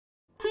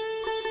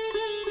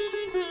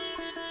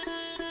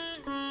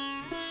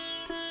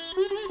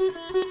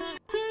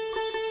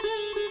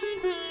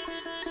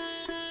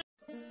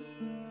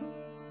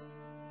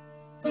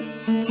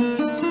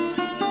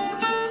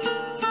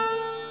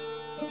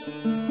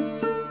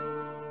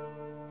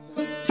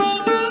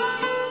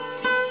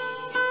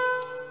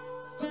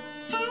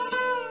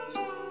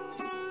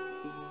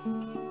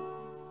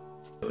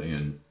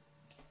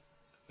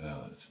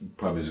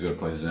as good a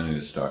place as any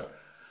to start.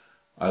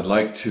 I'd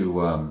like to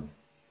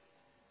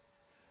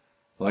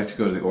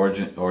go to the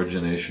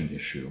origination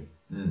issue.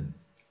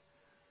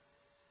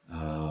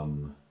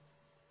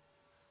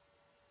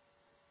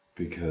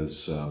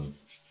 Because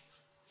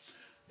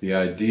the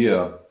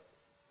idea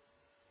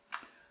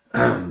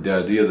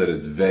that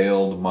it's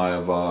veiled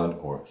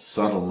Mayavad or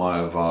subtle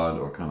Mayavad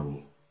or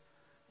kind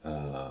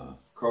of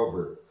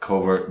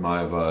covert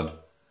Mayavad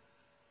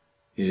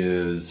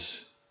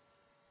is,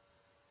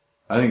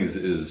 I think,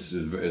 is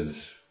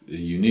a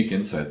unique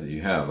insight that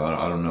you have.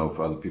 I don't know if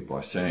other people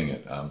are saying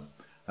it. I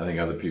think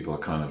other people are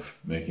kind of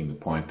making the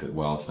point that,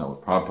 well, it's not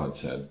what Prabhupada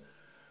said.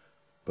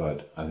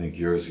 But I think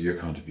your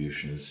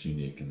contribution is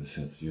unique in the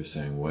sense that you're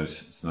saying, well,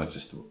 it's not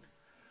just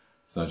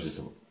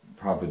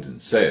Prabhupada didn't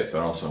say it, but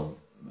also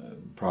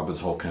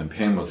Prabhupada's whole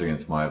campaign was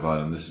against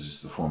Mayavad, and this is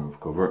just a form of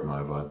covert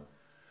Mayavad.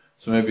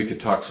 So maybe you could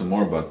talk some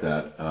more about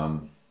that.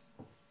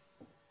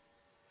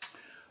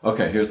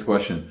 Okay, here's the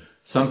question.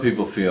 Some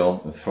people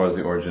feel, as far as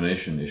the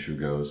origination issue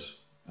goes,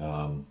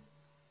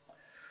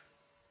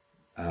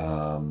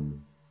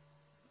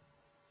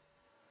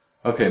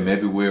 okay,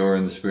 maybe we were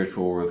in the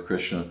spiritual war with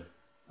Krishna.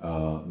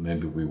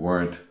 Maybe we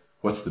weren't.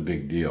 What's the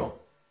big deal?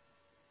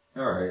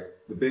 All right.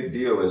 The big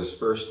deal is,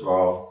 first of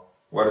all,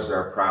 what is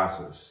our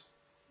process?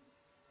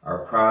 Our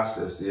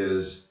process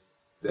is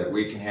that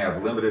we can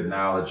have limited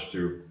knowledge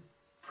through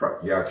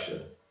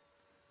pratyaksha.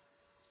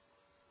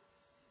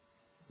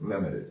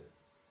 Limited.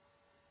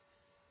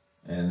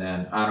 And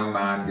then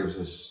Anuman gives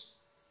us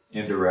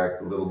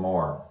indirect a little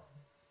more.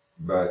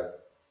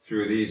 But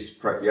through these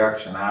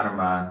pratyaksha and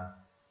Anuman,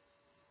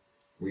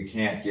 we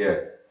can't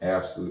get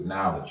absolute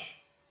knowledge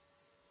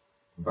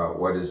about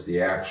what is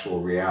the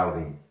actual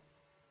reality,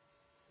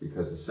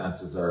 because the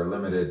senses are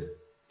limited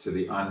to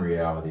the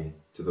unreality,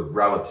 to the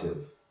relative,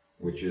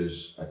 which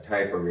is a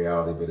type of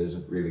reality but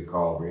isn't really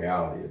called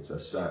reality, it's a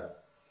set.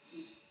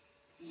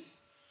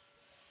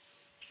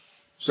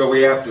 So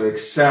we have to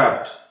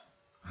accept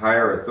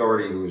higher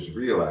authority who is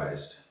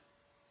realized.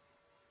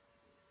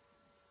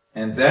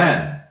 And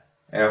then,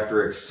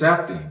 after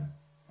accepting,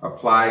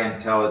 apply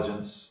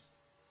intelligence.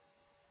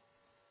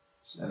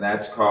 And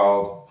that's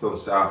called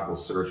philosophical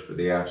search for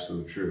the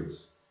absolute truth.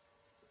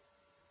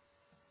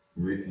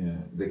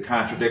 The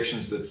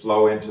contradictions that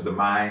flow into the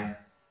mind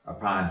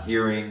upon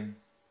hearing,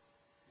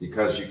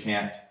 because you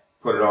can't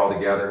put it all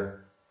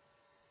together.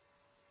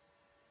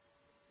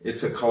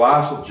 It's a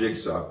colossal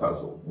jigsaw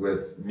puzzle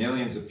with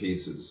millions of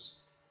pieces.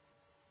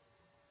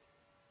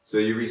 So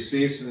you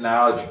receive some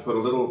knowledge, you put a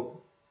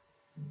little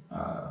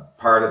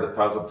part of the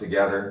puzzle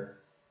together.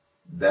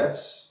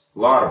 That's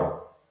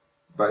laudable.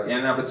 But in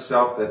and of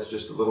itself, that's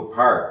just a little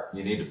part.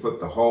 You need to put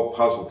the whole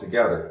puzzle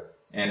together.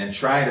 And in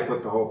trying to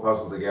put the whole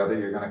puzzle together,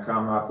 you're going to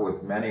come up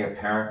with many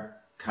apparent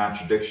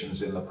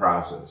contradictions in the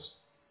process.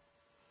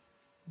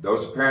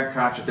 Those apparent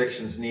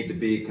contradictions need to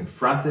be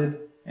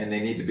confronted and they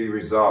need to be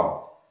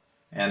resolved.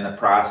 And the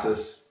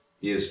process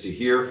is to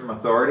hear from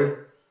authority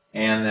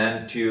and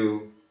then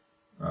to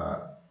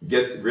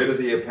get rid of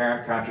the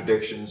apparent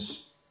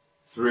contradictions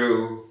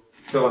through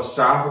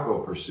philosophical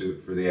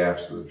pursuit for the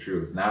absolute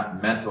truth,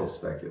 not mental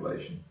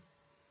speculation.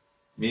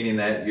 Meaning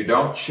that you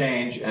don't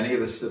change any of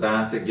the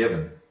siddhanta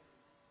given.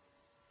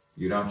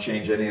 You don't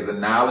change any of the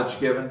knowledge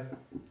given.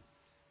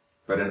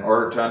 But in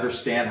order to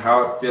understand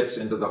how it fits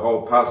into the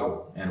whole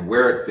puzzle and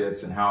where it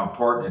fits and how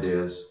important it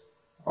is,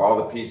 all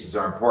the pieces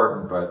are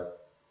important,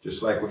 but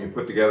just like when you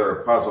put together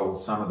a puzzle,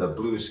 some of the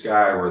blue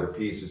sky where the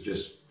piece is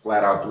just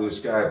flat out blue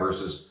sky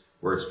versus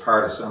where it's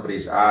part of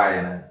somebody's eye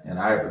and an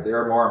eye, but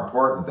they're more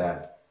important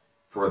that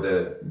for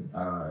the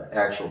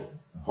actual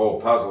whole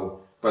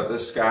puzzle. But the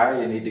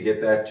sky, you need to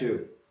get that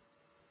too.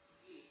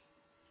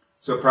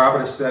 So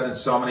Prabhupada said in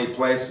so many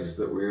places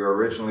that we were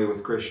originally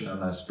with Krishna in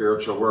the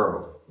spiritual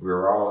world. We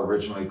were all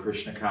originally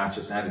Krishna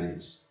conscious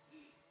entities.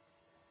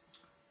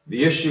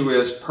 The issue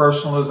is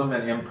personalism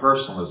and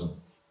impersonalism.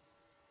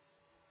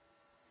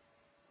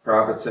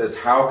 Prabhupada says,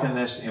 how can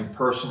this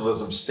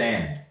impersonalism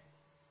stand?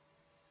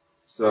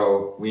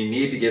 So we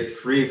need to get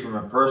free from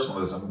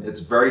impersonalism. It's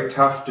very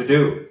tough to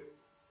do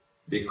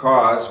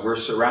because we're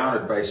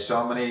surrounded by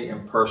so many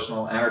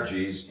impersonal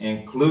energies,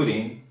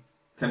 including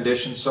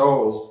conditioned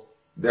souls.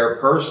 They're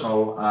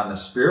personal on the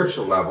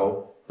spiritual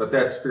level, but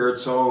that spirit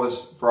soul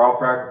is, for all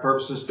practical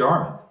purposes,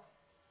 dormant.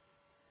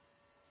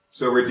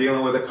 So we're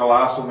dealing with a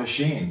colossal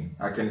machine,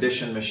 a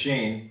conditioned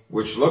machine,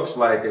 which looks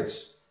like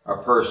it's a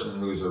person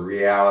who's a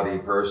reality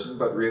person,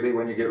 but really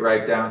when you get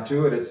right down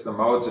to it, it's the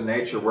modes of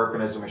nature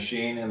working as a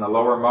machine. In the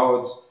lower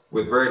modes,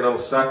 with very little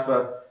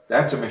sattva,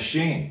 that's a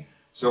machine.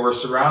 So we're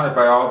surrounded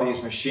by all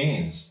these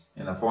machines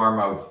in the form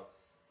of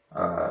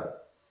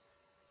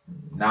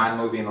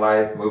non-moving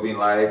life, moving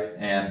life,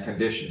 and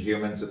conditioned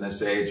humans in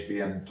this age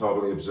being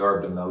totally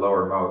absorbed in the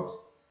lower modes.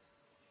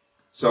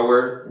 So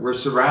we're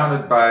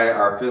surrounded by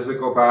our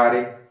physical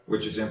body,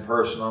 which is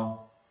impersonal,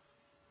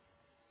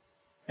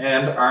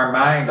 and our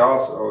mind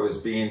also is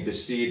being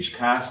besieged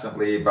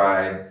constantly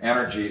by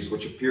energies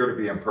which appear to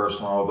be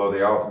impersonal, although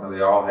they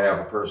ultimately all have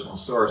a personal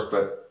source.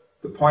 But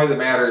the point of the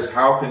matter is,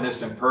 how can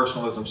this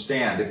impersonalism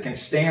stand? It can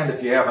stand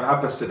if you have an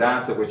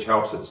upasiddhanta which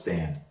helps it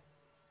stand.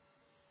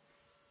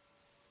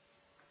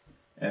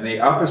 And the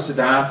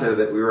upasiddhanta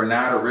that we were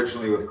not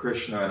originally with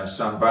Krishna in a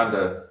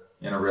sambandha,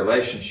 in a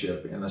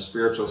relationship, in the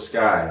spiritual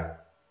sky,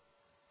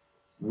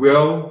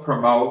 will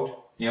promote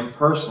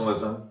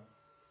impersonalism,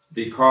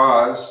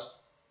 because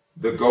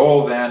the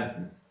goal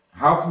then,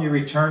 how can you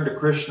return to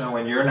Krishna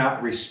when you're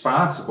not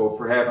responsible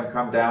for having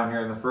come down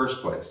here in the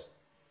first place?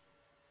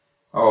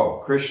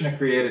 Oh, Krishna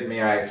created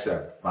me, I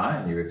accept.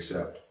 Fine, you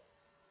accept.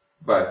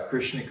 But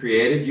Krishna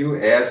created you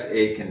as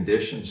a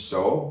conditioned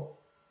soul,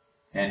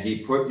 and he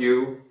put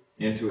you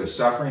into a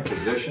suffering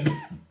position.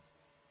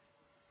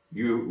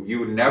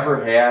 You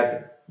never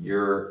had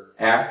your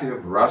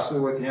active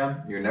rasa with him.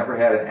 You never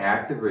had an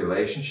active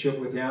relationship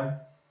with him.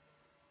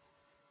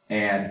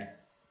 And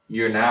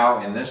you're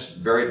now in this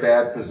very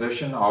bad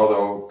position,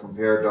 although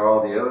compared to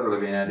all the other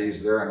living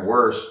entities, they're in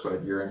worse,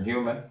 but you're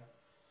inhuman.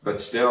 But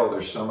still,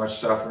 there's so much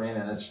suffering,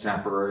 and it's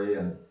temporary,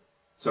 and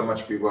so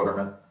much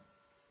bewilderment.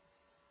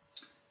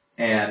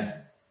 And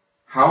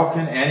how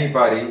can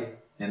anybody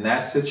in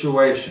that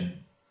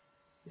situation,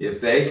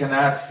 if they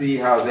cannot see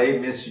how they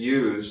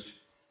misused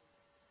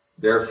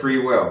their free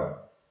will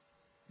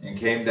and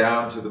came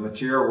down to the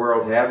material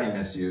world having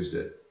misused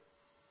it,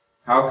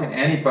 how can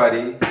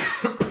anybody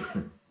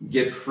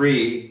get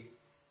free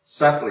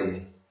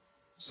subtly,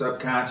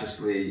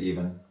 subconsciously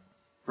even,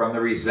 from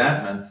the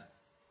resentment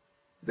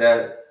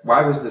that,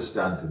 why was this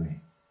done to me?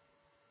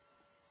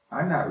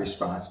 I'm not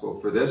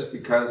responsible for this,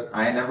 because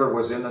I never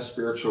was in the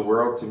spiritual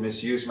world to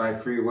misuse my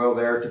free will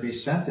there to be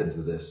sent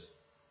into this.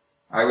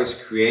 I was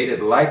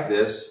created like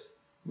this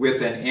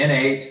with an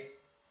innate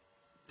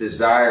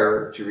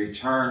desire to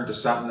return to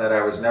something that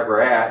I was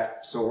never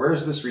at. So where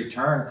does this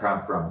return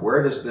come from?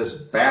 Where does this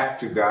back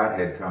to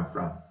Godhead come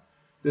from?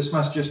 This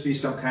must just be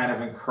some kind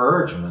of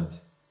encouragement.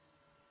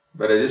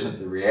 But it isn't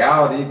the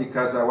reality,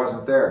 because I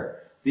wasn't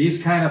there.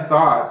 These kind of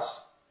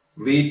thoughts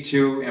lead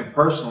to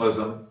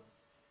impersonalism,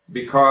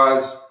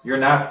 because you're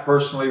not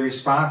personally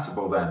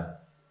responsible then.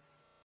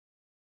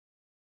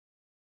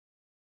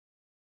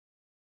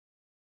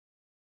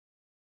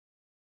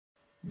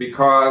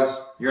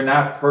 Because you're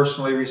not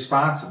personally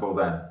responsible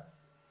then.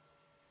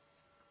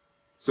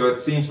 So it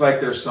seems like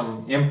there's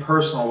some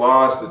impersonal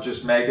laws that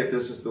just make it,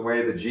 this is the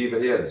way the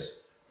jiva is.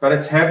 But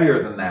it's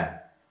heavier than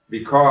that,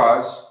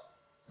 because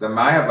the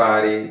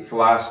Mayavadi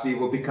philosophy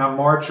will become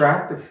more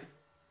attractive.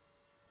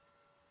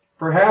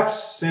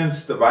 Perhaps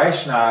since the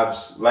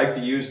Vaishnavas like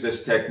to use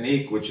this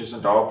technique, which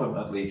isn't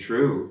ultimately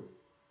true,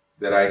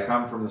 that I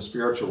come from the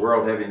spiritual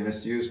world having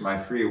misused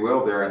my free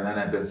will there and then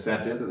I've been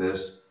sent into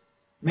this,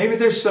 maybe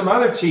there's some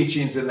other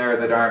teachings in there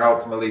that aren't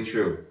ultimately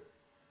true.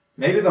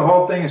 Maybe the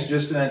whole thing is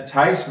just an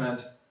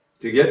enticement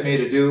to get me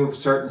to do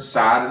certain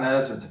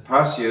sadhanas and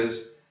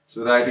tapasyas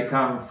so that I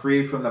become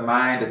free from the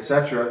mind,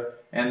 etc.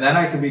 And then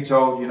I can be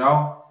told, you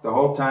know, the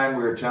whole time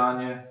we were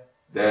telling you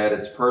that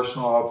it's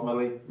personal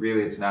ultimately,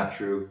 really it's not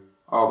true.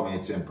 Ultimately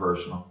it's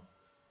impersonal.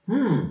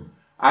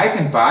 I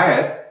can buy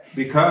it,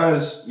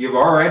 because you've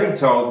already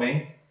told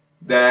me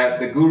that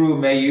the guru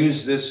may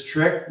use this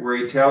trick where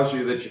he tells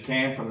you that you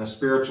came from the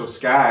spiritual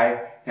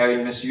sky,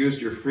 having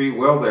misused your free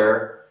will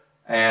there,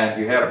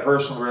 and you had a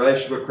personal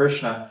relationship with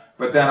Krishna,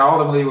 but then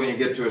ultimately when you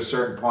get to a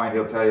certain point,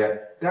 he'll tell you,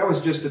 that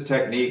was just a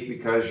technique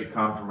because you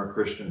come from a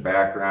Christian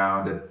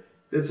background, and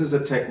this is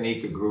a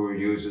technique a guru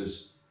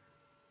uses.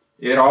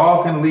 It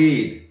all can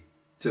lead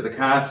to the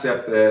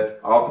concept that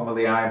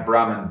ultimately I am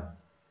Brahman.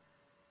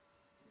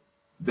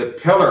 The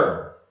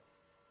pillar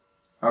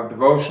of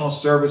devotional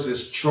service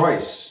is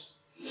choice.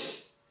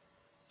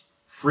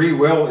 Free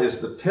will is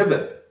the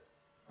pivot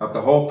of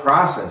the whole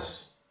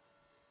process.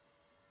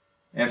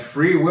 And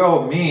free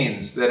will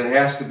means that it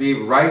has to be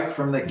right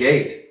from the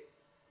gate.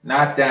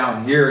 Not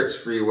down here it's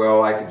free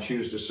will, I can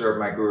choose to serve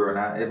my guru or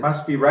not. It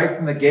must be right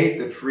from the gate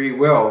that free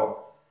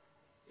will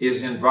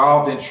is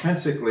involved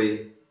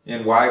intrinsically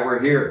in why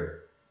we're here.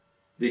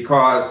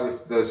 Because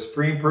if the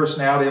Supreme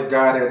Personality of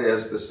Godhead,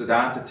 as the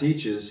Siddhanta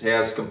teaches,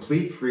 has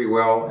complete free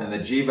will, and the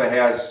jiva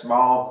has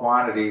small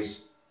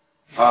quantities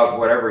of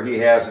whatever he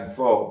has in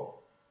full,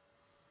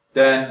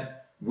 then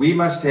we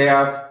must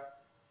have,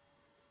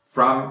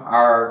 from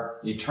our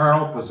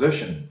eternal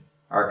position,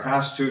 our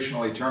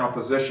constitutional eternal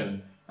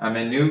position, a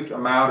minute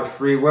amount of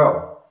free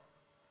will.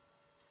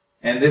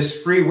 And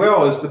this free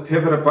will is the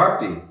pivot of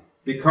bhakti,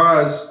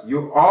 because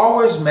you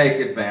always make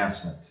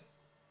advancement.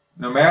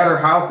 No matter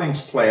how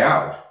things play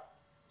out,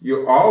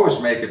 you always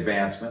make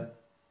advancement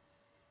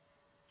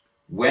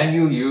when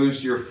you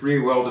use your free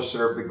will to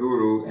serve the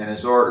guru and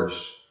his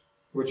orders,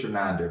 which are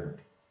non-different.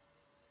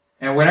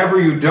 And whenever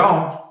you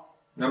don't,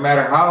 no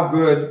matter how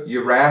good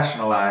you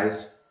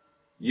rationalize,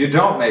 you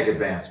don't make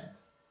advancement.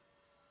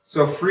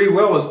 So free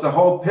will is the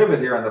whole pivot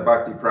here in the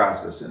bhakti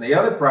process. In the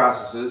other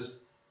processes,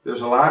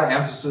 there's a lot of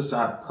emphasis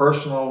on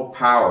personal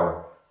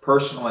power,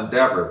 personal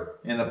endeavor.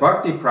 In the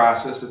bhakti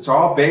process, it's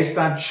all based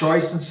on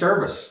choice and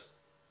service.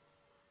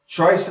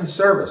 Choice and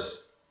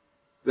service.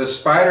 The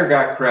spider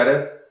got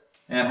credit,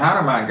 and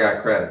Hanuman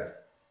got credit.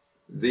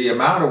 the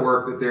amount of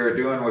work that they were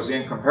doing was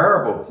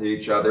incomparable to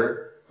each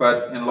other.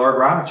 But in Lord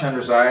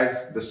Ramachandra's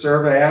eyes, the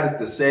seva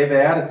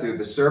attitude,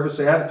 the service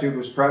attitude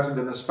was present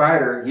in the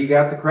spider. He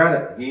got the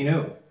credit. He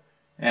knew.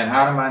 And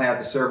Hanuman had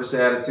the service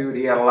attitude.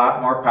 He had a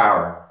lot more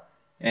power.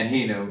 And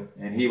he knew.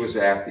 And he was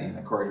acting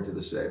according to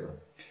the seva.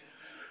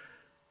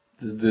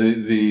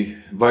 The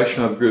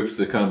Vaishnava groups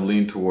that kind of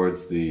lean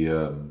towards the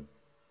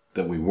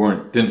that we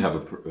didn't have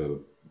a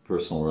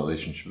personal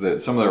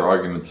relationship. Some of their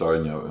arguments are, I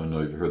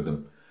know you've heard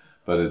them,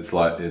 but it's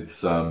like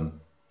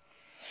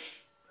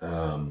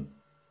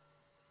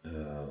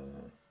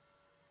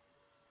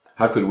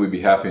how could we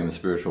be happy in the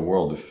spiritual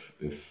world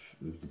if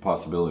the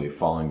possibility of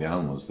falling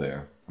down was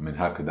there? I mean,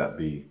 how could that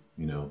be,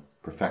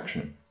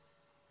 perfection?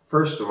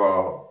 First of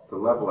all, the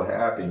level of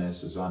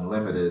happiness is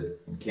unlimited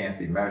and can't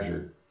be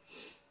measured.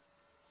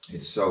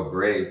 It's so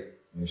great.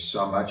 There's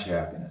so much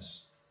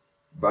happiness.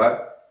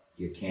 But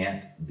you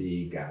can't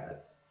be God.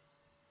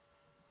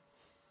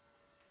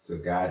 So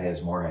God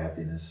has more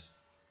happiness.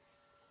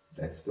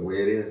 That's the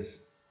way it is.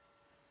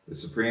 The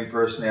Supreme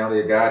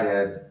Personality of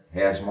Godhead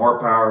has more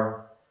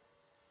power.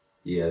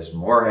 He has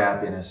more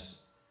happiness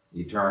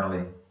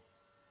eternally.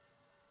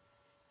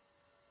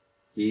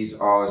 He's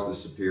always the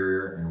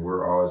superior and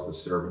we're always the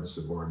servant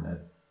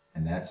subordinate.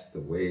 And that's the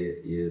way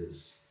it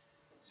is.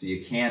 So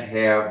you can't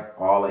have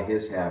all of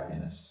his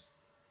happiness.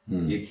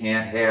 You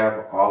can't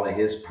have all of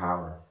his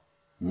power.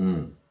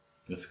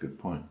 That's a good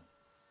point.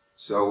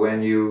 So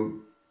when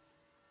you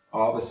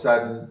all of a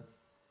sudden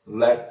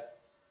let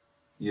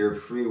your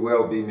free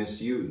will be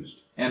misused,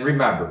 and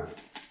remember,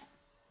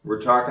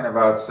 we're talking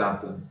about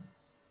something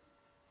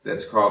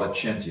that's called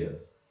achintya.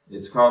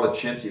 It's called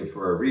achintya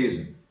for a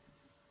reason.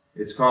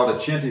 It's called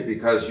achintya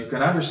because you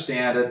can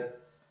understand it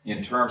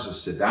in terms of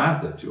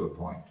siddhanta to a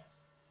point,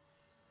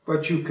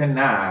 but you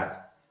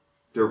cannot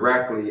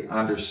directly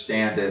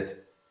understand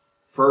it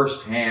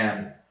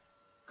firsthand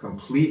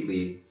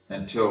completely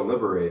until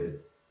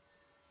liberated.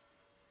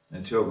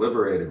 Until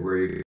liberated, where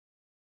you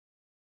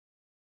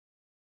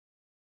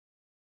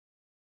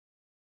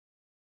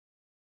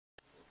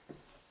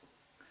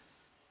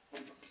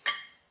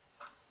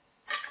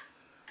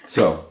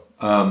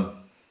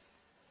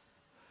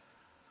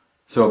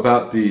So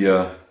about the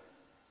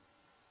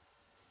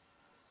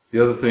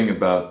other thing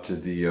about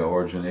the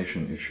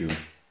origination issue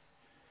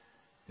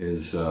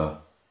is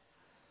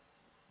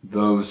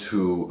those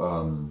who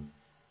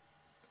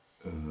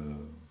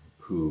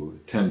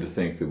tend to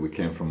think that we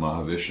came from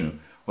Mahavishnu.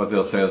 What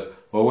they'll say is,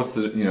 well, what's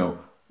the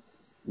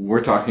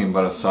we're talking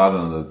about a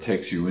sadhana that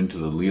takes you into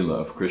the Leela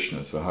of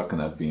Krishna, so how can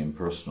that be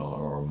impersonal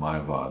or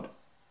Mayavad?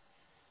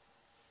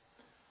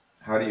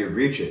 How do you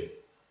reach it?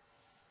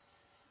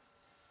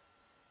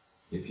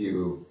 If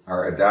you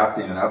are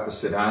adopting an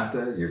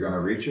upasiddhanta, you're going to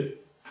reach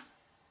it.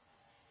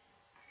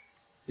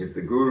 If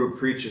the guru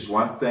preaches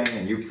one thing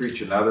and you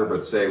preach another,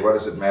 but say, what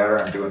does it matter,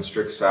 I'm doing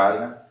strict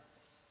sadhana?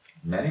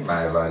 Many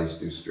Mayavadis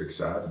do strict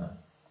sadhana.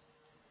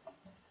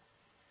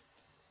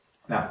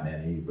 Not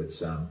many, but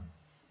some.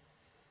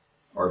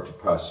 Or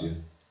tapasya.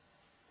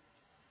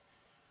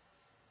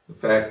 The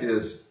fact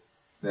is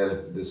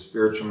that the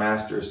spiritual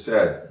master has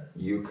said,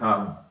 you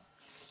come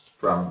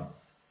from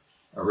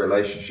a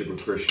relationship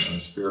with Krishna in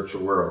the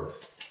spiritual world.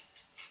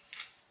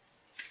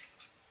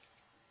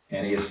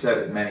 And he has said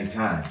it many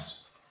times.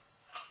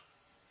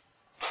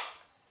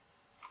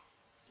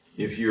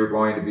 If you're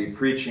going to be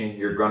preaching,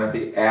 you're going to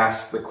be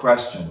asked the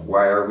question,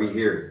 why are we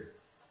here?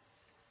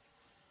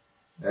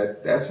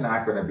 That's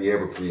not going to be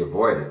able to be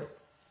avoided.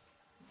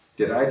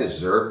 Did I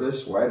deserve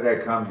this? Why did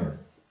I come here?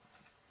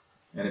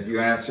 And if you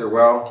answer,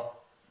 well,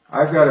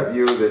 I've got a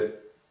view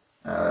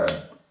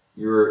that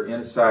you're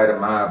inside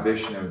of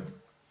Mahavishnu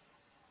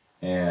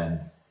and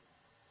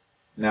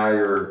now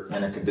you're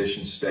in a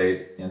conditioned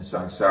state in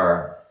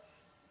samsara,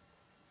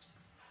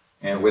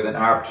 and with an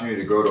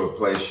opportunity to go to a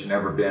place you've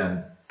never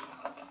been.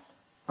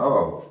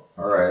 Oh,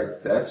 all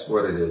right, that's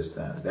what it is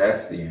then.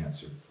 That's the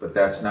answer. But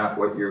that's not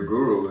what your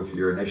guru, if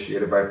you're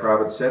initiated by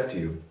Prabhupada, said to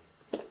you.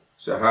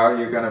 So how are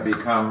you going to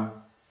become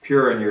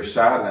pure in your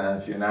sadhana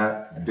if you're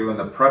not doing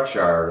the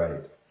prachar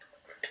right?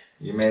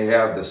 You may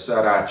have the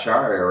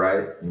sadacharya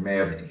right. You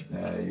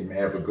may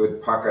have a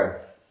good paka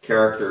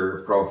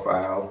character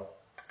profile,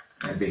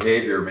 and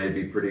behavior may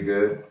be pretty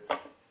good.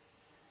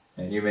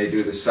 And you may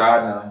do the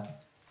sadhana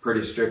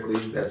pretty strictly.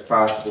 That's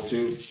possible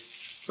too.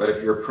 But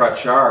if your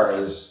prachar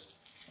is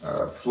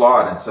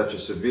flawed in such a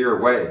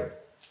severe way,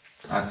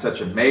 on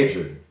such a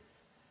major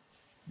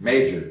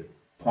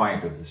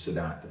point of the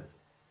Siddhanta.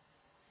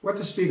 What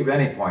to speak of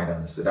any point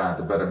on the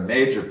Siddhanta, but a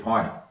major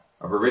point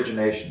of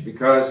origination,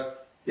 because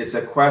it's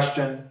a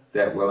question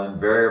that will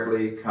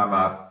invariably come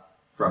up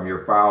from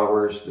your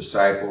followers,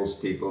 disciples,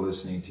 people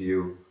listening to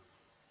you.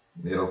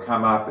 It'll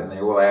come up and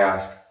they will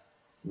ask,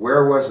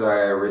 where was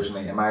I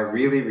originally? Am I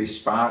really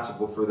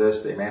responsible for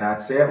this? They may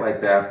not say it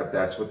like that, but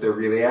that's what they're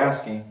really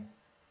asking.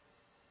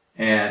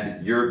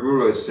 And your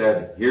guru has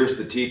said, here's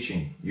the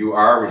teaching. You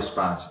are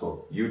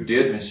responsible. You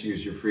did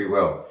misuse your free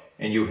will.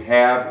 And you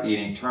have an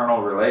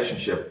eternal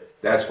relationship.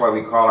 That's why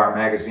we call our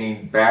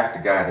magazine Back to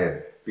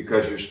Godhead.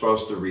 because you're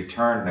supposed to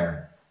return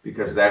there,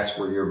 because that's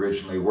where you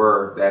originally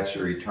were, that's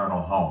your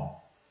eternal home.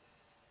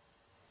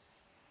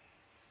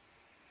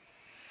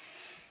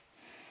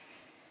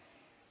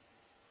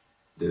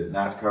 Did it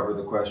not cover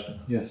the question?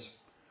 Yes.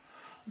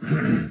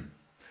 When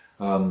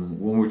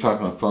we were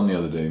talking on the phone the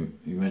other day,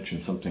 you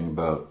mentioned something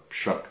about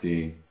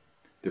Shakti,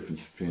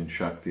 difference between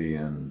Shakti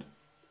and...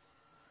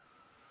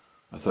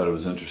 I thought it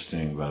was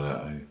interesting, but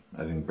I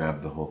didn't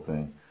grab the whole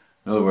thing.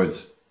 In other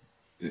words,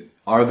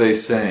 are the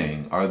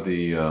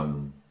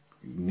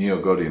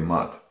Neo-Gaudiya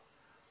Mat,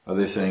 are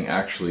they saying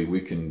actually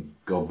we can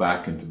go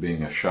back into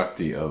being a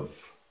Shakti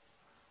of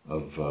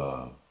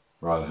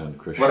Radha and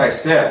Krishna? What I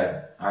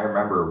said, I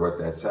remember what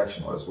that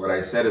section was. What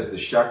I said is the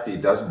Shakti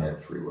doesn't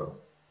have free will.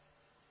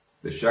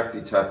 The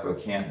Shakti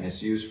Tattva can't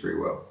misuse free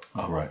will.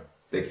 Oh, right.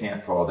 They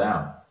can't fall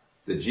down.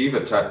 The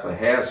Jiva Tattva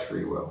has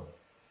free will.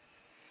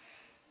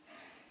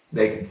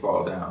 They can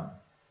fall down.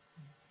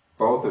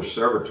 Both are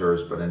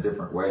servitors, but in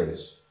different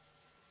ways.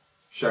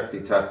 Shakti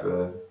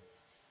Tattva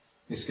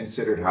is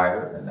considered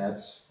higher, and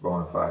that's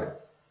bona fide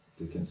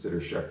to consider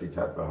Shakti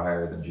Tattva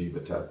higher than Jiva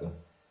Tattva.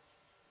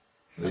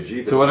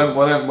 So what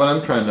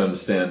I'm trying to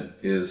understand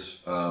is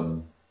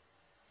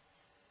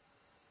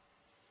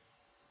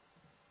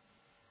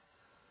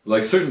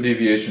like certain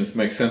deviations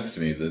make sense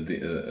to me.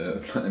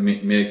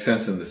 Make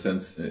sense in the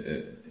sense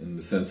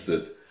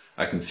that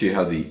I can see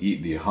how the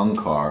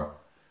ahankar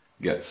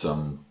gets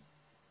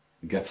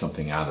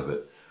something out of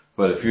it.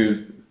 But if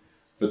you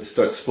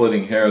start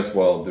splitting hairs,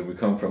 well, did we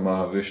come from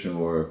Mahavishnu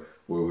or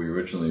were we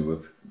originally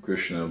with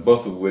Krishna?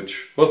 Both of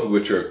which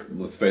are,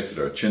 let's face it,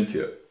 are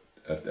achintya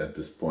at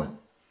this point.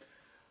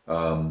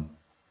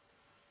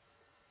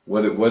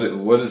 What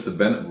is the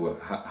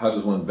benefit? How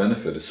does one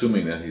benefit,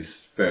 assuming that he's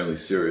fairly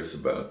serious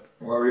about it?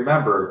 Well,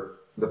 remember,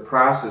 the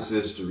process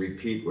is to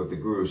repeat what the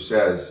Guru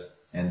says,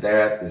 and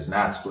that is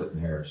not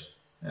splitting hairs.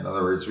 In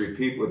other words,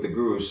 repeat what the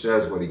Guru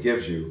says, what he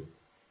gives you,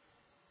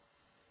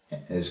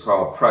 is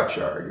called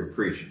prachar, you're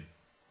preaching.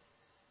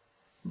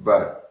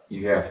 But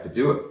you have to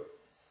do it.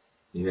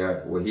 You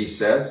have what he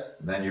says,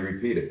 then you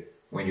repeat it.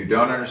 When you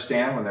don't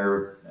understand, when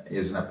there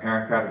is an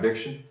apparent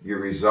contradiction, you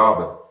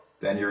resolve it.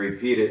 Then you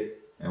repeat it,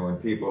 and when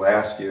people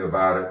ask you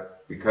about it,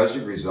 because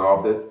you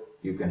resolved it,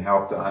 you can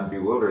help to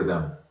unbewilder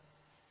them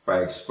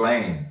by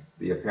explaining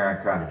the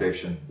apparent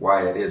contradiction,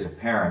 why it is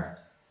apparent.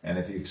 And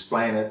if you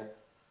explain it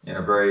in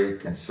a very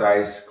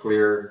concise,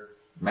 clear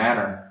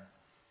manner,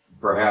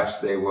 perhaps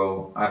they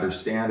will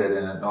understand it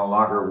and it no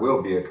longer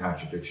will be a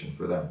contradiction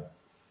for them.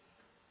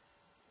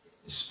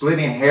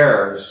 Splitting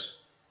hairs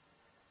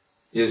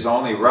is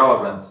only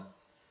relevant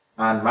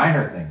on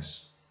minor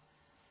things.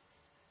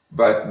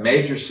 But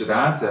major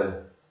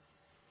Siddhanta,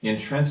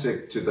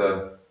 intrinsic to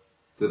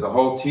the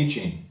whole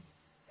teaching,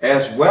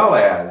 as well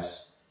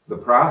as the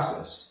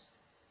process,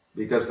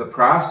 because the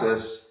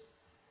process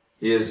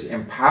is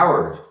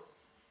empowered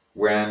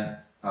when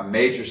a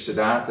major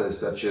Siddhanta,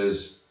 such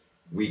as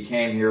we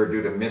came here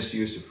due to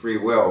misuse of free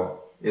will,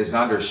 is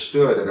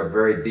understood at a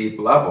very deep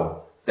level.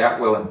 That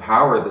will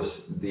empower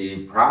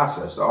the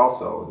process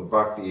also, the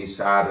bhakti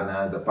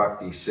sadhana, the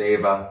bhakti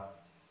seva.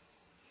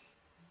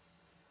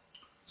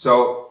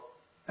 So,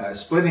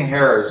 splitting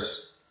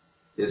hairs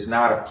is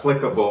not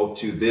applicable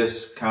to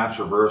this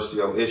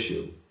controversial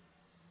issue.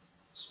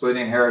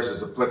 Splitting hairs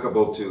is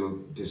applicable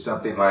to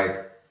something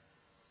like,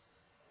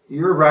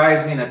 you're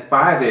rising at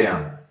 5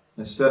 a.m.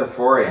 instead of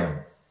 4 a.m.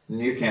 and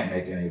you can't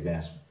make any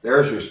advancement.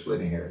 There's your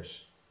splitting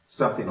hairs.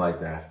 Something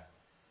like that.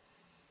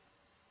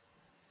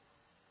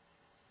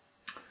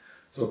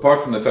 So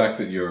apart from the fact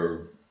that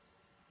you're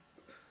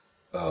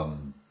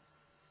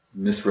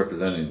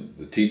misrepresenting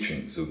the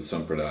teachings of the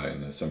Sampradaya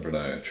and the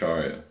Sampradaya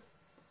Acharya,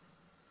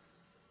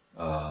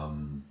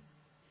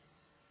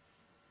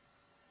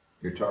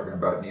 you're talking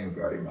about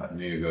Neo-Gaudiya Mat.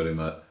 Neo-Gaudiya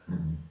Mat.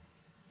 Mm-hmm.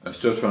 I'm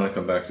still trying to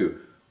come back to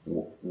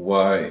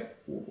why.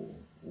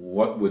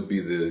 What would be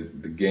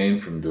the gain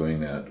from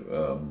doing that?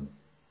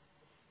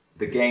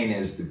 The gain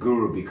is the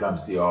Guru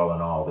becomes the all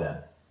in all then.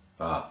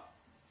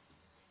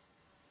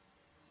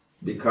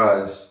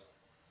 Because,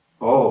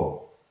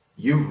 oh,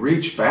 you've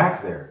reached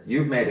back there.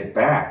 You've made it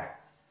back.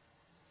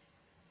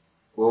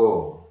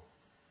 Oh,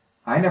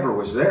 I never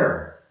was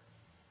there.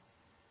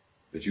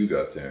 But you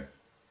got there.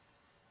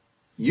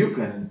 You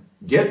can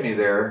get me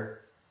there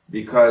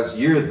because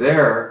you're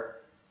there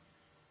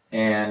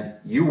and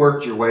you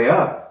worked your way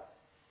up.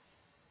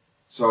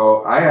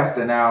 So I have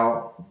to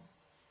now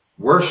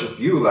worship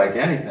you like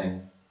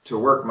anything to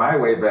work my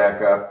way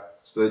back up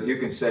so that you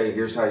can say,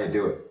 here's how you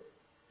do it.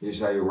 Here's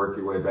how you work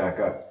your way back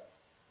up.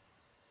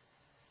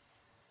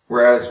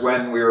 Whereas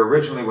when we were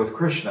originally with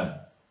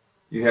Krishna,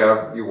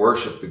 you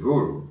worship the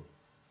Guru,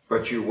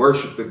 but you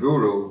worship the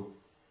Guru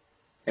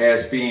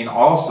as being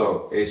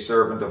also a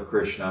servant of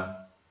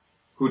Krishna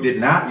who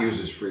did not use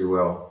his free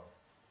will.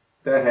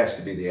 That has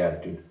to be the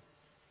attitude.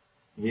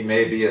 He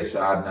may be a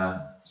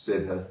sadhana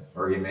siddha,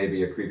 or he may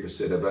be a kripa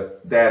siddha,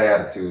 but that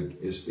attitude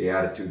is the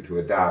attitude to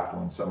adopt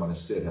when someone is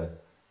siddha.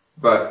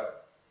 But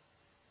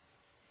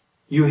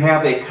you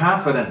have a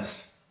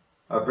confidence,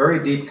 a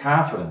very deep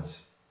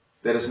confidence,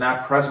 that is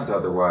not present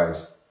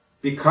otherwise,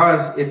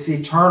 because it's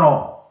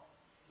eternal.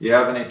 You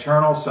have an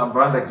eternal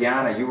Sambandha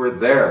Jnana. You were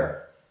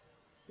there.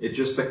 It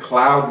just, the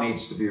cloud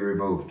needs to be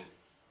removed.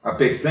 A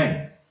big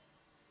thing.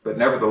 But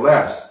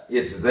nevertheless,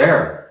 it's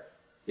there.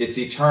 It's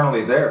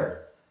eternally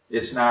there.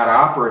 It's not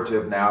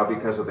operative now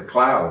because of the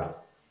cloud.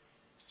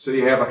 So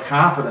you have a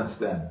confidence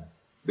then.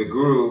 The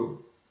Guru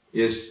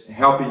is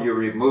helping you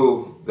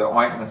remove the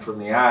ointment from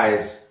the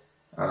eyes,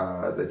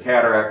 the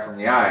cataract from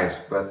the eyes.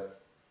 But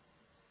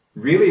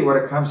really what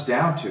it comes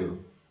down to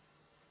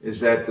is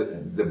that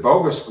the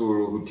bogus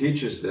Guru who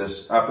teaches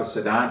this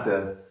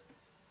Apasiddhanta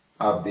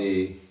of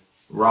the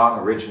wrong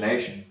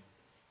origination,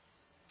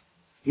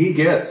 he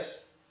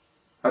gets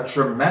a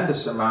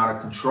tremendous amount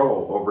of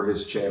control over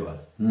his chela.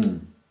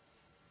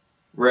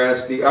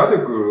 Whereas the other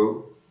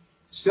Guru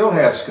still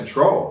has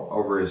control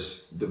over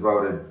his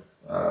devoted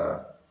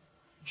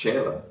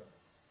chela.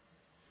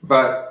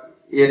 But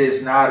it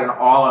is not an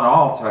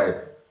all-in-all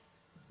type.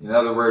 In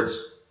other words,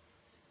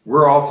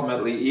 we're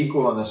ultimately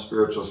equal in the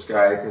spiritual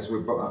sky because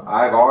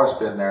I've always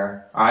been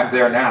there. I'm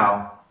there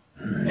now.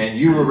 And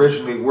you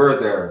originally were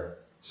there.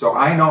 So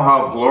I know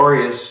how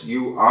glorious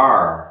you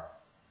are.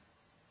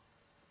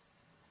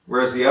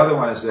 Whereas the other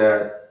one is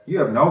that you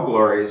have no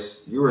glories.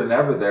 You were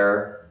never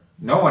there.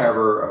 No one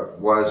ever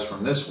was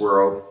from this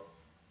world.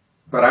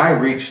 But I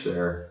reached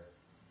there.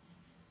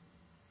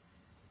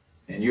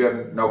 And you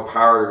have no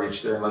power to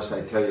reach there unless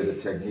I tell you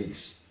the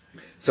techniques.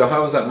 So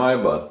how is that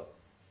Mayavad?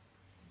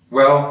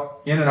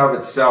 Well, in and of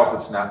itself,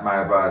 it's not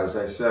Mayavad. As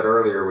I said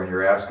earlier when you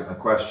were asking the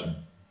question,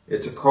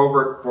 it's a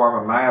covert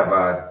form of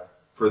Mayavad.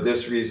 For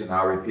this reason,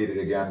 I'll repeat it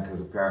again because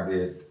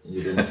apparently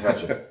you didn't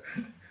catch it.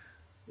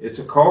 It's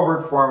a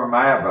covert form of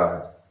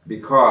Mayavad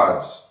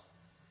because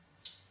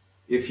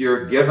if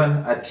you're given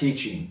a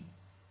teaching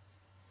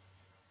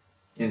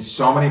in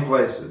so many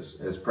places,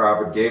 as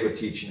Prabhupada gave a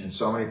teaching in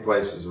so many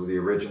places with the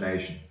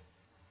origination,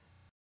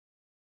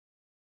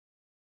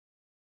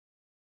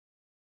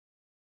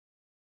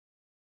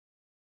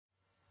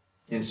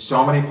 in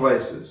so many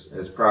places,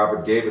 as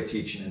Prabhupada gave a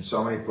teaching in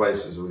so many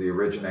places with the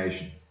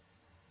origination,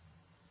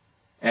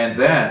 and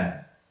then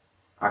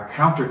a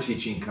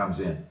counter-teaching comes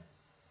in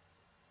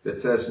that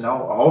says,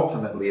 no,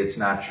 ultimately it's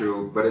not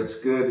true, but it's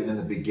good in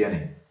the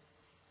beginning.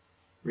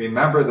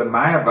 Remember, the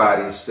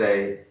Mayavadis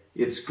say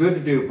it's good to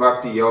do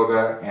bhakti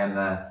yoga and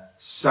the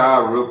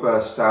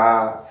sa-rupa,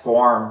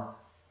 sa-form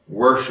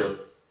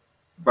worship,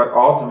 but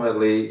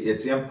ultimately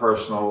it's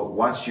impersonal.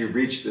 Once you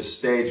reach the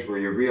stage where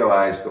you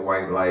realize the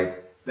white light,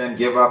 then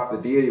give up the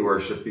deity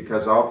worship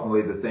because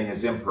ultimately the thing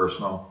is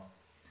impersonal.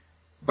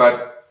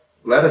 But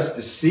let us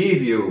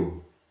deceive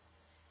you.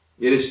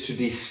 It is to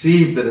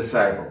deceive the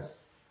disciples.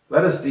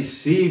 Let us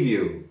deceive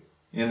you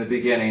in the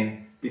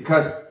beginning,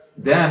 because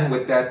then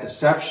with that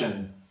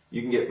deception,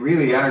 you can get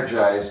really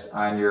energized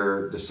on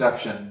your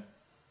deception.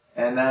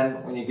 And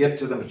then when you get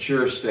to the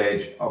mature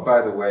stage, oh,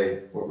 by the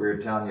way, what we were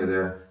telling you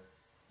there,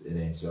 it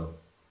ain't so.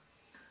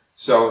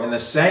 So in the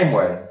same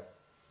way,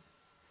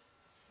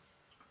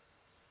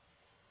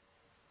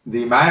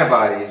 the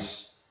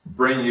Mayavadis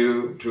bring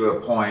you to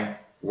a point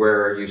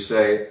where you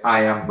say,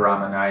 I am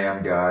Brahman, I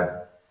am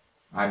God,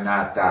 I'm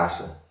not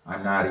dasa,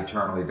 I'm not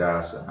eternally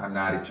dasa, I'm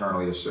not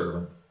eternally a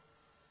servant.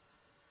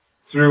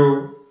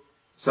 Through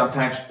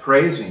sometimes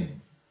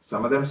praising,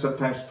 some of them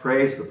sometimes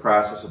praise the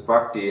process of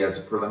bhakti as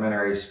a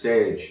preliminary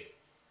stage.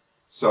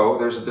 So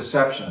there's a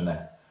deception in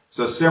that.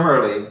 So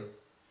similarly,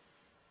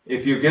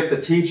 if you get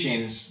the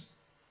teachings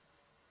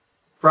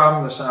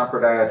from the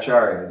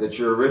Sampradayacharya that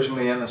you're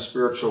originally in the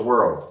spiritual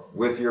world,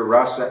 with your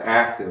rasa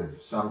active,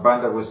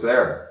 Sambandha was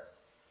there,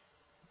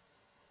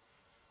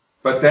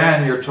 but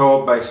then you're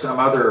told by some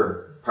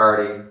other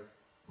party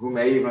who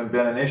may even have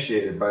been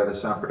initiated by the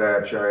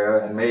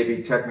Sampradayacharya and may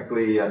be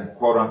technically a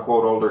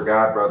quote-unquote older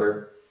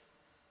godbrother,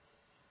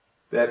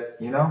 that,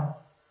 you know,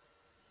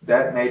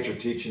 that major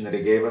teaching that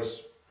he gave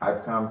us,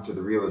 I've come to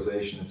the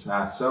realization it's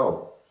not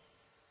so.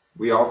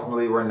 We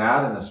ultimately were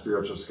not in the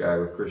spiritual sky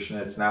with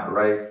Krishna. It's not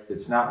right.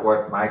 It's not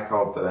what my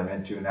cult that I'm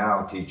into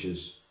now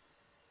teaches.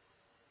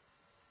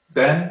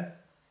 Then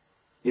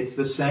it's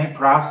the same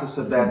process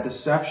of that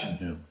deception.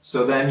 Yeah.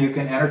 So then you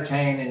can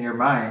entertain in your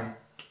mind,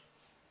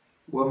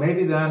 well,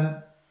 maybe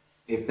then,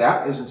 if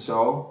that isn't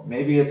so,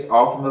 maybe it's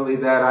ultimately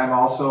that I'm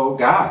also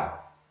God.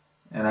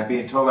 And I'm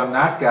being told I'm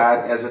not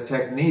God as a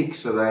technique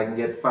so that I can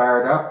get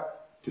fired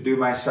up to do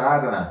my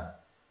sadhana.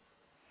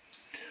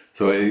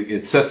 So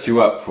it sets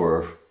you up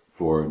for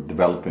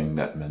developing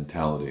that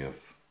mentality of,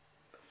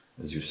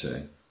 as you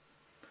say,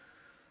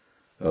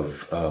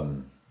 of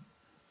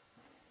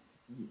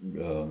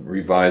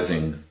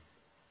revising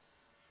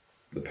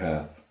the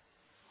path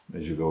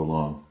as you go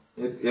along.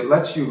 It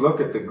lets you look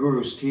at the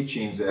Guru's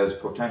teachings as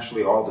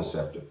potentially all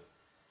deceptive.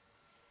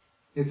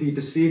 If he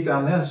deceived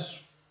on this,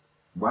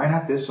 why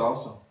not this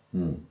also?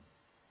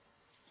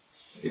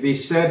 If he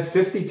said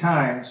 50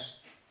 times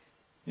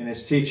in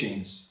his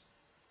teachings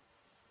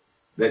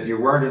that you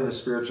weren't in the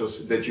spiritual,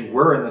 that you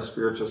were in the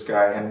spiritual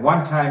sky, and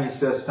one time he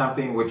says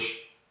something which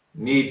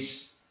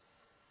needs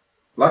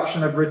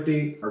Lakshana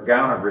Vritti or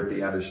Gauna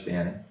Vritti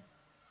understanding,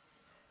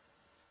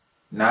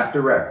 not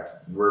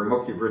direct, where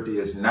Mukhya Vritti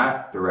is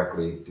not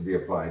directly to be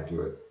applied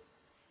to it.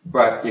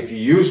 But if you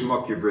use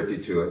Mukhya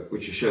Vritti to it,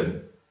 which you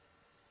shouldn't,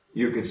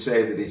 you could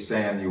say that he's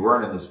saying you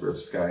weren't in the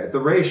spiritual sky. The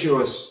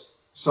ratio is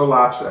so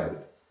lopsided.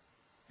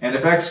 And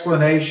if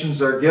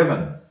explanations are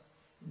given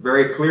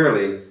very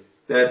clearly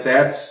that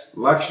that's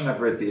Lakshana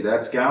Vritti,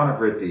 that's Gauna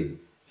Vritti,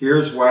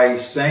 here's why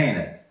he's saying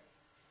it.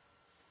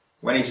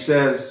 When he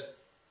says,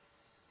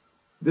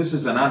 this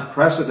is an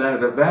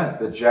unprecedented event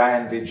that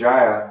Jaya and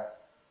Vijaya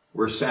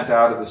were sent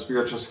out of the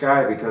spiritual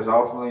sky because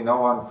ultimately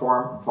no one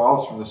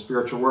falls from the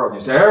spiritual world.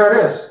 And you say, there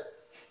it is.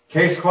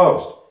 Case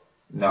closed.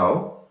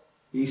 No.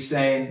 He's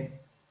saying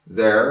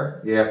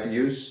there you have to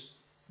use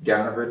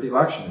Gauna Vritti,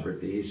 Lakshana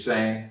Vritti. He's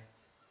saying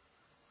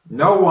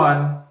no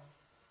one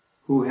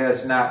who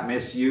has not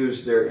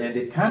misused their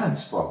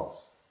independence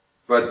falls.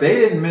 But they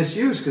didn't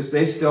misuse because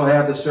they still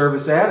have the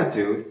service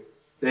attitude.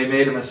 They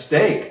made a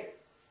mistake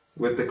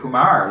with the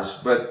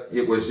Kumars, but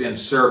it was in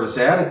service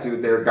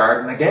attitude. They were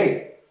guarding the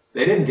gate.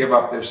 They didn't give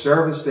up their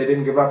service. They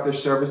didn't give up their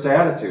service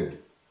attitude.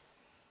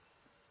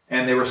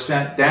 And they were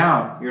sent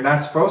down. You're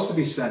not supposed to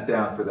be sent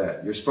down for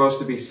that. You're supposed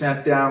to be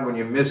sent down when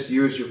you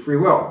misuse your free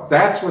will.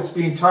 That's what's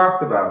being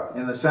talked about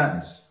in the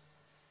sentence.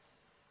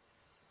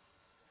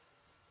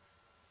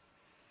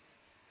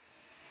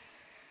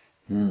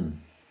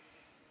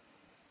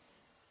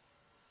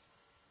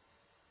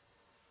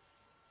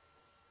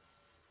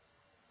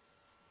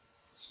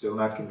 Still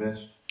not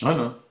convinced? I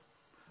know.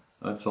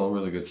 That's all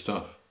really good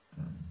stuff.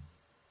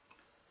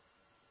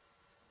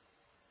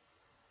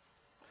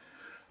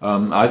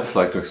 I'd just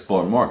like to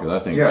explore more because I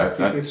think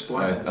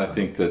I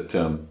think that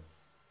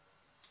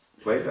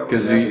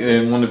because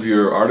in one of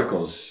your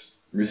articles,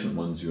 recent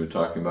ones, you were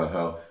talking about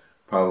how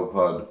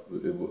Prabhupada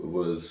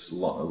was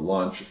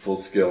launched a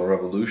full-scale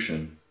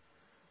revolution,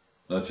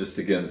 not just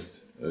against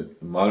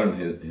modern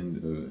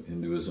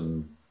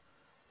Hinduism,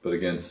 but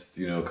against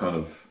kind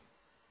of,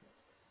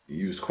 he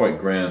used quite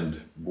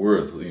grand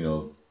words.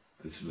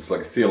 This was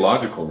like a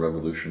theological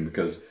revolution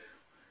because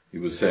he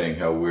was saying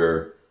how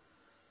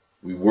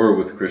we were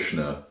with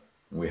Krishna,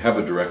 and we have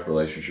a direct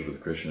relationship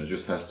with Krishna. It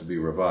just has to be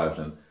revived,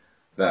 and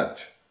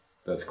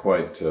that's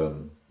quite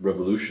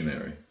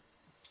revolutionary.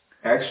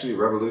 Actually,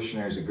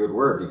 revolutionary is a good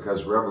word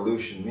because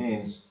revolution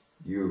means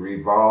you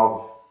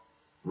revolve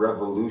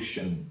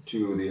revolution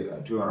to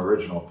an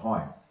original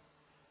point.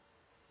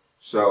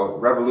 So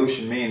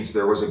revolution means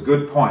there was a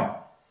good point,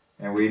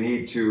 and we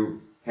need to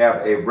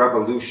have a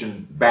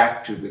revolution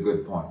back to the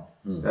good point.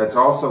 That's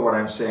also what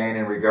I'm saying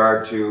in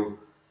regard to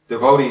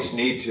devotees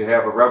need to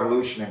have a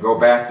revolution and go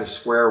back to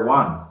square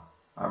one.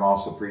 I'm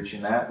also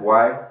preaching that.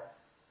 Why?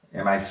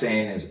 Am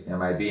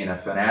I being a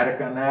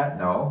fanatic on that?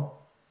 No.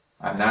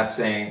 I'm not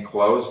saying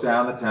close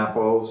down the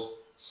temples,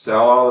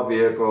 sell all the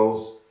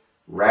vehicles,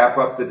 wrap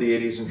up the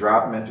deities and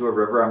drop them into a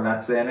river. I'm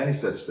not saying any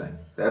such thing.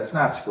 That's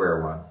not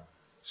square one.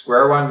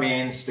 Square one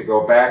means to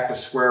go back to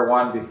square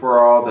one before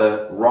all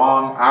the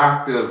wrong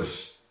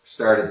octaves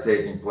started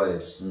taking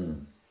place.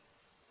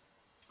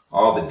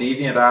 All the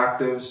deviant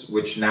octaves,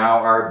 which now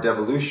are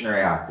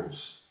devolutionary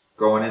octaves,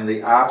 going in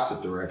the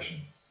opposite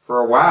direction. For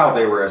a while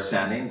they were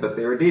ascending, but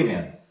they were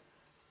deviant,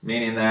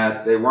 meaning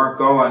that they weren't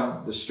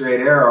going the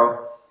straight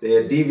arrow. They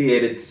had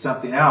deviated to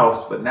something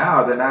else, but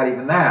now they're not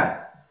even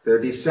that. They're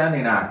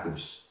descending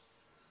octaves.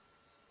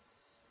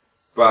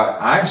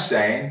 But I'm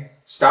saying,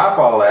 stop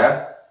all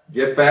that,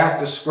 get back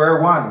to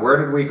square one. Where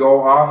did we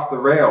go off the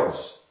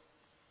rails?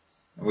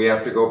 And we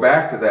have to go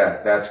back to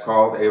that. That's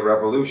called a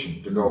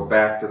revolution, to go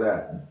back to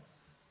that.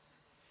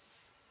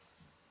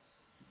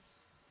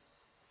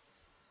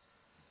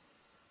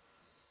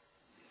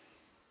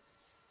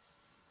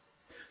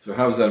 So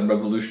how is that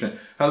revolutionary?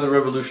 How is it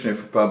revolutionary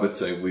for Prabhupada to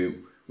say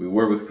we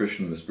were with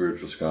Krishna in the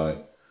spiritual sky,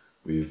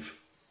 we've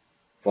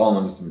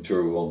fallen into the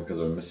material world because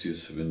of our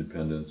misuse of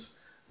independence,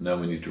 now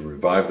we need to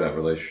revive that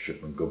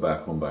relationship and go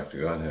back home, back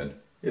to Godhead?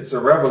 It's a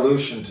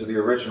revolution to the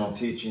original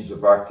teachings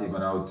of Bhakti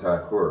Vinod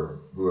Thakur,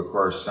 who of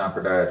course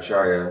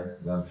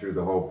Sampradayacharya, then through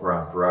the whole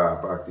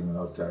parampara, Bhakti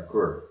Vinod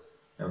Thakur.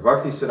 And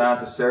Bhakti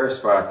Siddhanta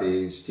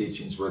Saraswati's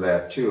teachings were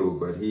that too,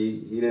 but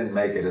he didn't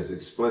make it as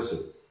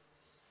explicit,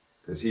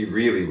 because he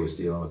really was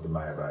dealing with the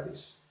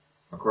Mayavadis.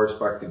 Of course,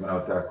 Bhakti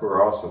Vinod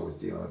Thakur also was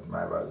dealing with the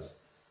Mayavadis.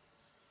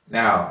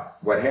 Now,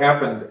 what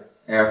happened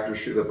after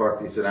Srila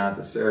Bhakti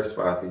Siddhanta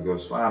Saraswati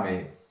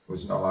Goswami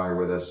was no longer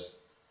with us,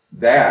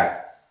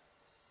 that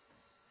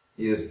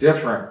is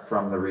different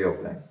from the real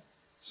thing.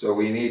 So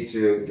we need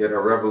to get a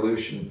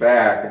revolution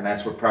back, and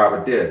that's what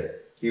Prabhupada did.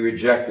 He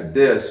rejected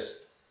this,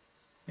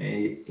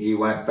 and he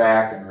went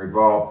back and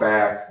revolved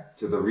back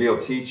to the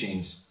real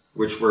teachings,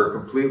 which were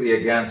completely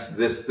against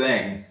this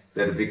thing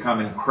that had become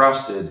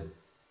encrusted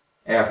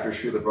after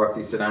Srila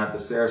Bhakti Siddhanta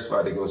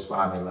Saraswati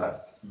Goswami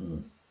left.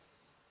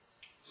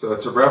 So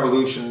it's a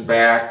revolution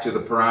back to the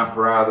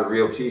parampara, the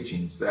real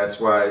teachings. That's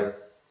why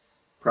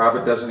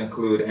Prabhupada doesn't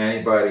include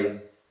anybody,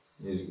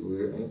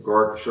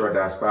 Gaura Kishore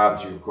Das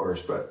Babaji, of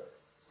course, but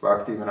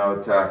Bhakti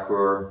Vinod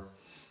Thakur,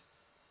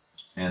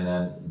 and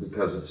then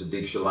because it's a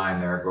Diksha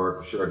line there,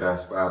 Gaura Kishore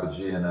Das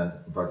Babaji and then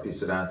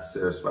Bhaktisiddhanta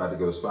Saraswati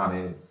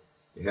Goswami,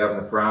 you have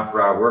the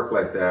Parampara work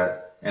like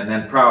that, and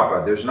then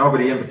Prabhupada. There's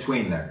nobody in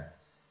between there.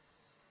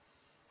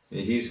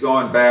 He's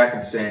going back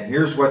and saying,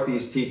 here's what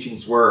these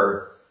teachings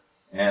were,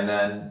 and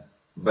then,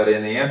 but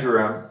in the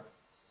interim,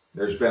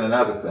 there's been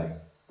another thing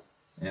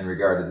in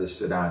regard to this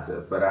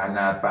Siddhanta, but I'm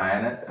not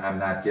buying it, I'm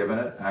not giving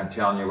it, I'm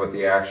telling you what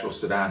the actual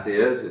Siddhanta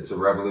is. It's a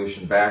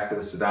revolution back to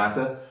the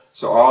Siddhanta.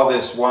 So all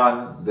this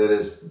one that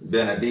has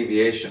been a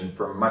deviation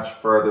from much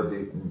further,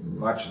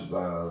 much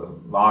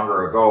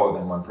longer ago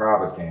than when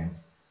Prabhupada came,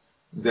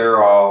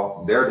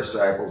 their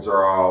disciples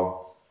are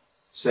all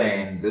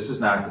saying, this is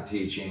not the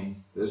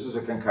teaching, this is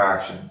a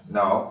concoction.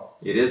 No,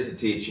 it is the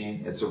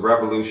teaching, it's a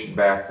revolution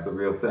back to the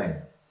real thing.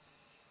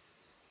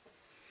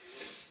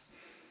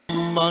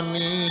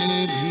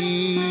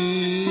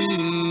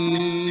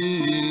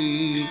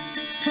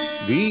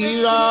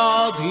 धीरा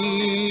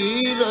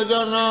धीर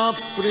जन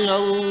प्रिय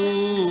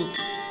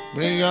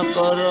प्रिय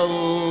करो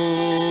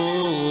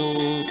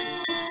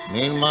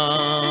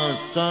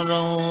निर्मासर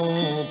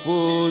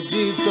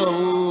पूजित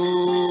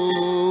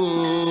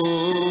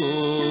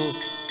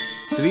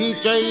श्री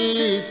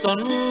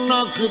चैतन्य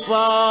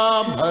कृपा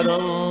भरो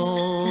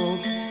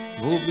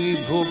भुवि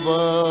भुव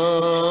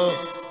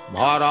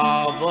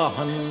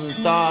भारावहंतारको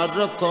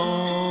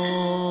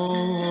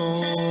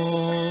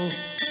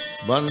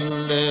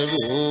वंदे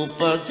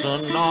रूप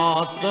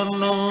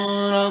सनातन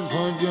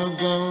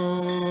रघुजग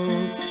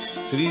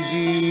श्री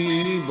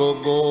जीव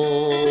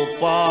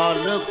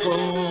गोपाल को